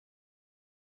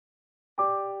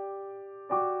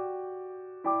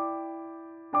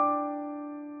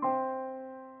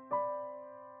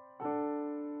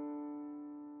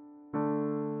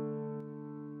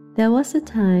There was a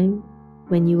time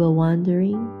when you were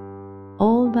wandering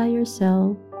all by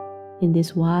yourself in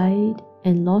this wide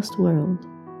and lost world,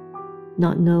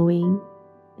 not knowing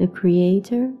the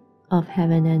Creator of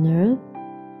heaven and earth,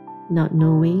 not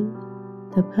knowing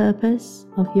the purpose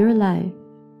of your life.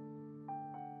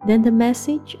 Then the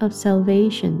message of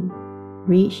salvation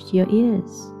reached your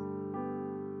ears.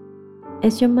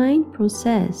 As your mind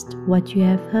processed what you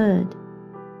have heard,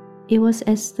 it was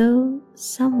as though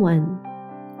someone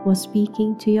was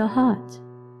speaking to your heart.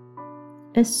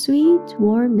 A sweet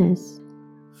warmness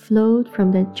flowed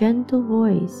from that gentle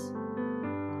voice,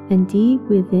 and deep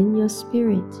within your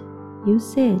spirit you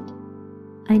said,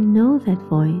 "I know that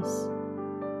voice."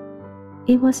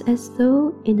 It was as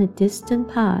though in a distant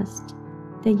past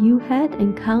that you had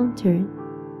encountered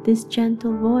this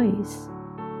gentle voice.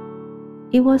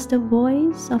 It was the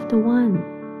voice of the one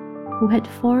who had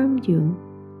formed you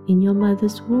in your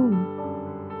mother's womb.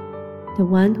 The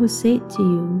one who said to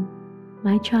you,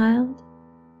 "My child,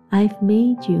 I've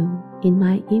made you in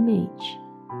my image."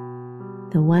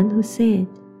 The one who said,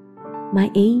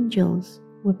 "My angels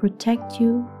will protect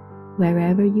you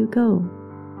wherever you go.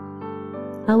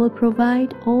 I will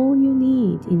provide all you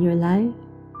need in your life,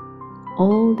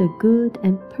 all the good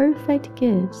and perfect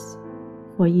gifts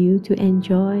for you to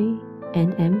enjoy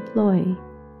and employ."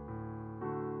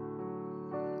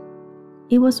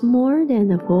 It was more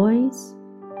than a voice,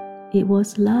 it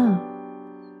was love,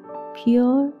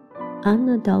 pure,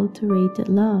 unadulterated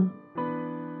love.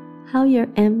 How your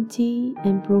empty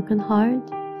and broken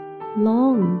heart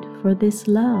longed for this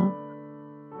love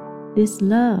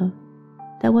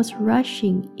that was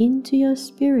rushing into your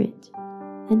spirit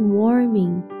and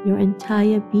warming your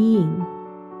entire being.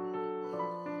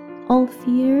 All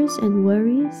fears and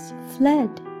worries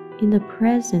fled in the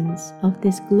presence of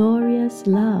this glorious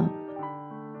love.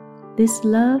 This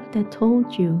love that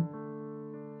told you,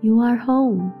 you are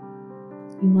home,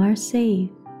 you are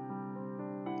safe.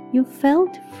 You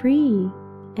felt free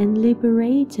and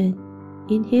liberated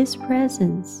in His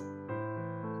presence.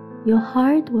 Your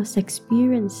heart was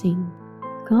experiencing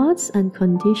God's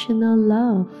unconditional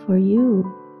love for you,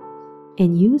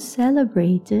 and you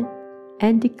celebrated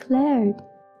and declared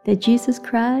that Jesus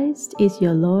Christ is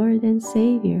your Lord and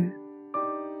Savior.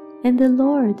 And the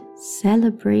Lord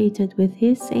celebrated with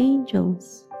His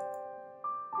angels.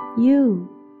 You,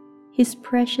 His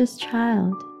precious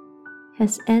child,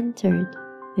 has entered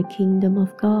the kingdom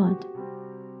of God.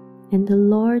 And the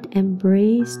Lord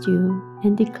embraced you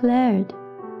and declared,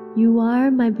 "You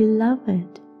are my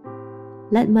beloved.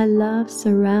 Let my love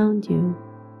surround you.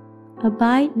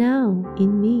 Abide now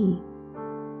in me.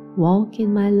 Walk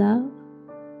in my love.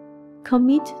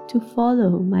 Commit to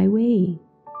follow my way.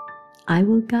 I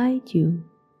will guide you.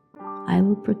 I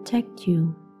will protect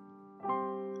you.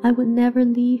 I would never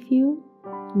leave you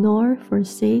nor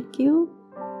forsake you.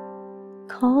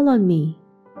 Call on me,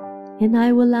 and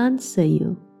I will answer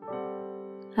you.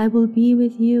 I will be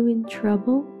with you in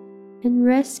trouble and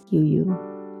rescue you.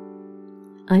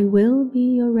 I will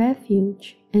be your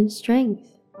refuge and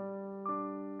strength.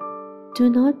 Do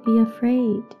not be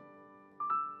afraid.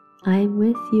 I am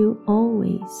with you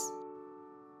always."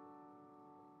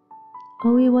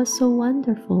 Oh, it was so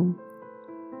wonderful.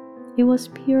 It was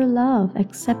pure love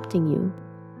accepting you,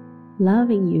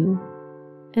 loving you,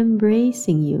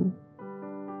 embracing you.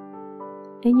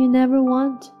 And you never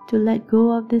want to let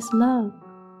go of this love.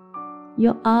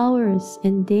 Your hours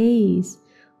and days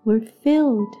were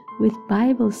filled with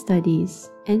Bible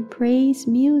studies and praise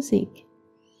music.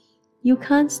 You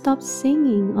can't stop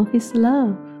singing of His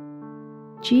love.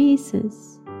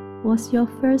 Jesus was your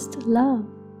first love.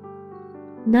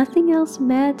 Nothing else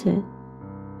mattered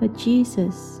but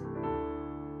Jesus.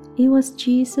 It was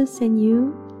Jesus and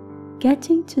you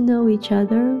getting to know each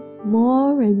other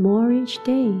more and more each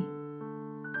day.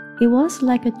 It was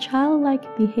like a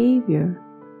childlike behavior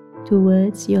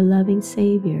towards your loving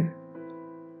Savior.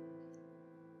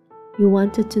 You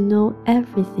wanted to know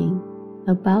everything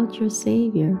about your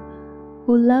Savior,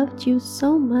 who loved you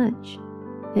so much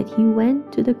that He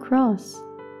went to the cross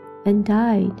and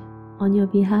died on your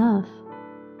behalf.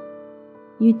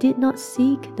 You did not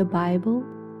seek the Bible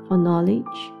for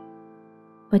knowledge,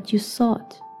 but you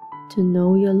sought to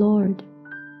know your Lord.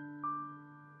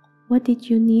 What did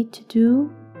you need to do?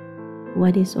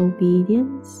 What is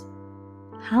obedience?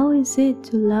 How is it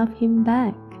to love Him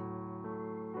back?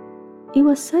 It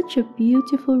was such a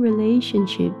beautiful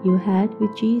relationship you had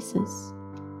with Jesus.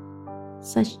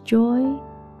 Such joy,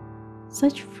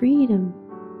 such freedom,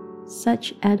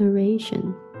 such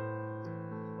adoration.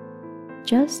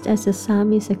 Just as the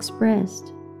psalmist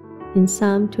expressed in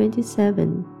Psalm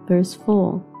 27, verse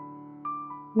 4,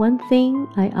 One thing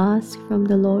I ask from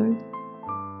the Lord,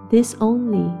 this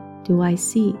only do I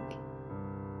seek,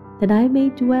 that I may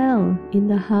dwell in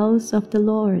the house of the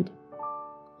Lord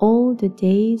all the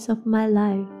days of my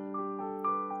life,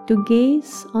 to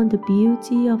gaze on the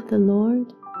beauty of the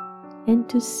Lord and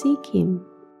to seek Him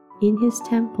in His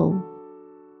temple.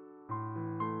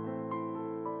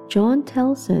 John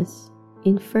tells us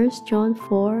in 1 John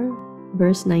 4,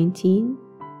 verse 19,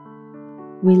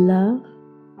 we love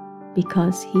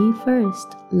because He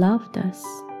first loved us.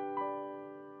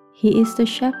 He is the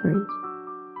shepherd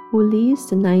who leaves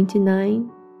the 99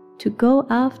 to go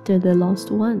after the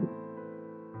lost one.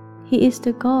 He is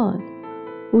the God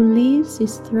who leaves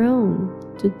His throne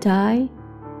to die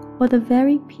for the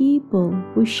very people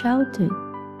who shouted,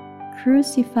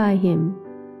 "Crucify Him,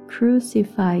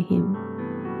 crucify Him."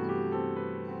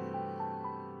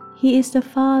 He is the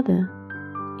Father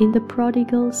in the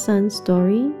prodigal son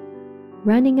story,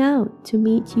 running out to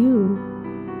meet you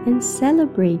and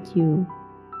celebrate you,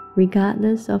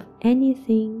 regardless of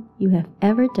anything you have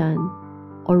ever done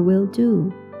or will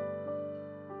do.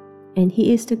 And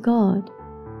He is the God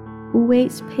who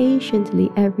waits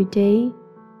patiently every day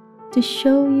to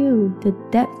show you the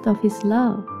depth of His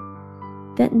love,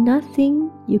 that nothing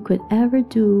you could ever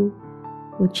do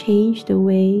will change the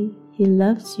way He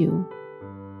loves you.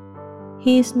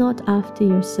 He is not after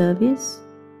your service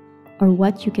or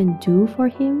what you can do for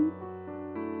Him,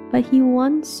 but He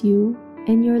wants you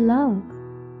and your love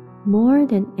more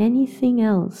than anything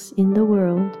else in the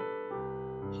world.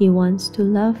 He wants to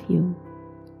love you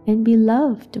and be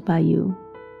loved by you.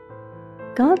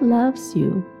 God loves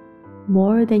you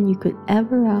more than you could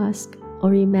ever ask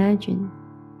or imagine.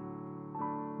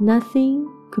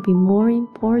 Nothing could be more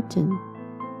important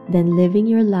than living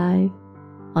your life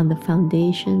on the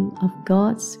foundation of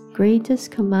God's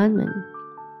greatest commandment,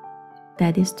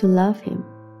 that is to love Him.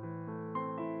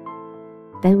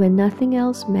 Then when nothing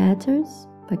else matters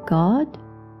but God,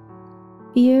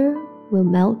 fear will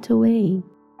melt away,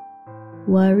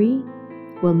 worry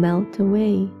will melt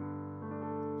away,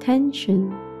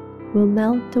 tension will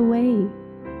melt away,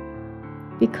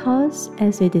 because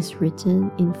as it is written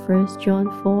in 1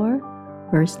 John 4,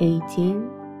 verse 18,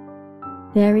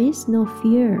 there is no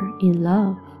fear in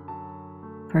love.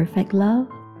 Perfect love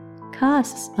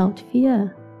casts out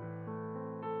fear.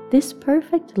 This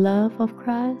perfect love of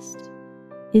Christ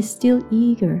is still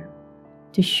eager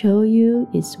to show you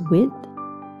its width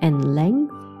and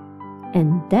length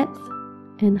and depth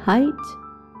and height,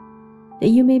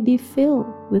 that you may be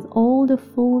filled with all the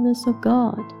fullness of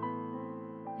God.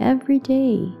 Every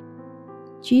day,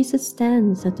 Jesus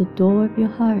stands at the door of your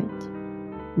heart,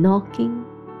 knocking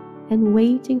and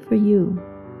waiting for you.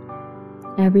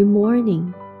 Every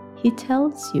morning, He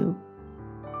tells you,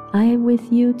 I am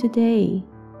with you today.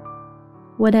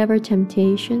 Whatever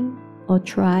temptation or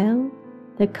trial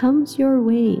that comes your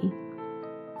way,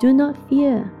 do not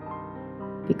fear,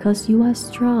 because you are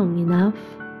strong enough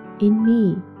in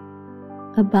me.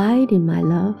 Abide in my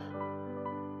love.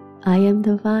 I am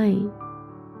the vine,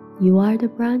 you are the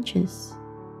branches.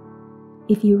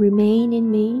 If you remain in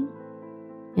me,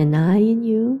 and I in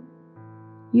you,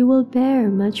 you will bear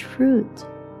much fruit.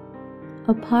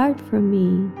 Apart from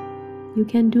me, you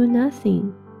can do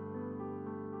nothing.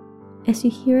 As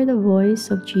you hear the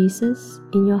voice of Jesus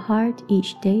in your heart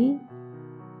each day,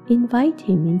 invite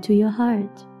Him into your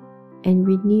heart and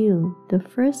renew the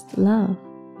first love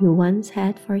you once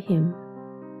had for Him.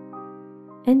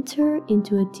 Enter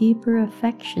into a deeper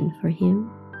affection for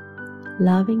Him,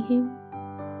 loving Him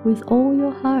with all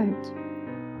your heart,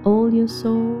 all your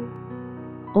soul,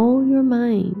 all your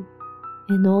mind,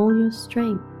 and all your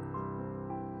strength.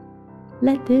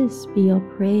 Let this be your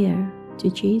prayer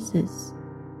to Jesus.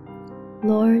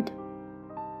 Lord,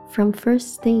 from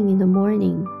first thing in the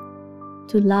morning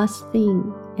to last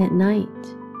thing at night,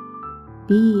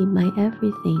 be my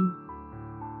everything.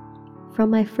 From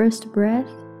my first breath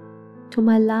to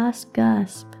my last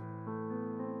gasp,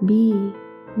 be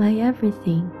my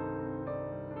everything.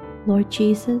 Lord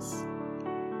Jesus,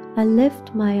 I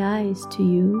lift my eyes to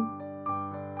you.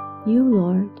 You,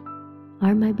 Lord,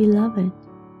 are my beloved.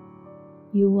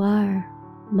 You are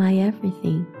my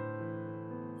everything.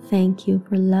 Thank you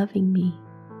for loving me.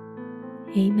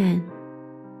 Amen.